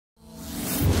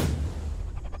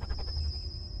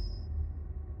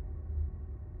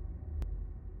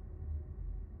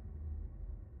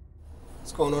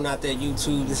What's going on out there,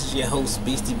 YouTube? This is your host,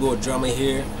 BeastieBoyDrumma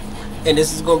here, and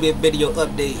this is going to be a video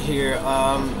update here.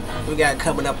 We got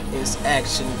coming up is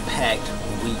action-packed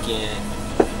weekend.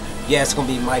 Yeah, it's going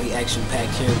to be mighty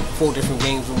action-packed here. 4 different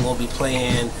games we're going to be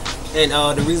playing, and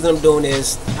the reason I'm doing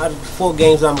this, out of the 4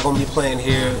 games I'm going to be playing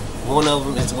here, one of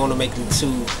them is going to make it to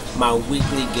my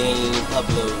weekly game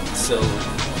upload. So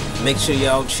make sure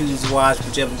y'all choose to watch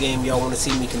whichever game y'all want to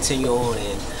see me continue on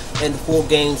in. And the 4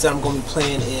 games I'm going to be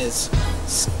playing is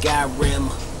Skyrim,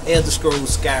 Elder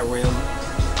Scrolls Skyrim,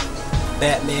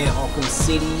 Batman Arkham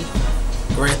City,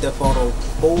 Grand Theft Auto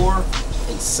 4,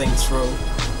 and Saints Row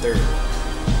 3.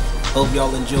 Hope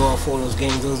y'all enjoy all 4 of those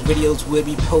games. Those videos will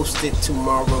be posted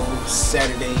tomorrow,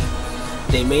 Saturday.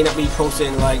 They may not be posted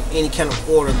in like any kind of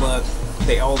order, but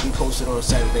they all be posted on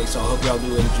Saturday, so I hope y'all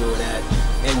do enjoy that.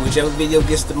 And whichever video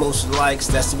gets the most likes,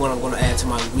 that's the one I'm going to add to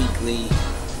my weekly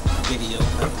video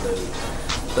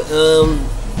upload. But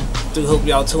do hope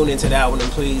y'all tune into that one, and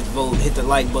please vote, hit the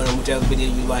like button whichever video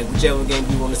you like, whichever game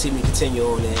you want to see me continue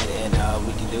on in, and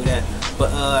we can do that.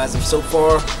 But as of so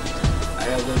far, I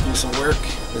gotta go do some work.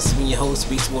 This has been your host,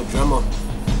 BeastieBoyDrumma.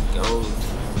 Go.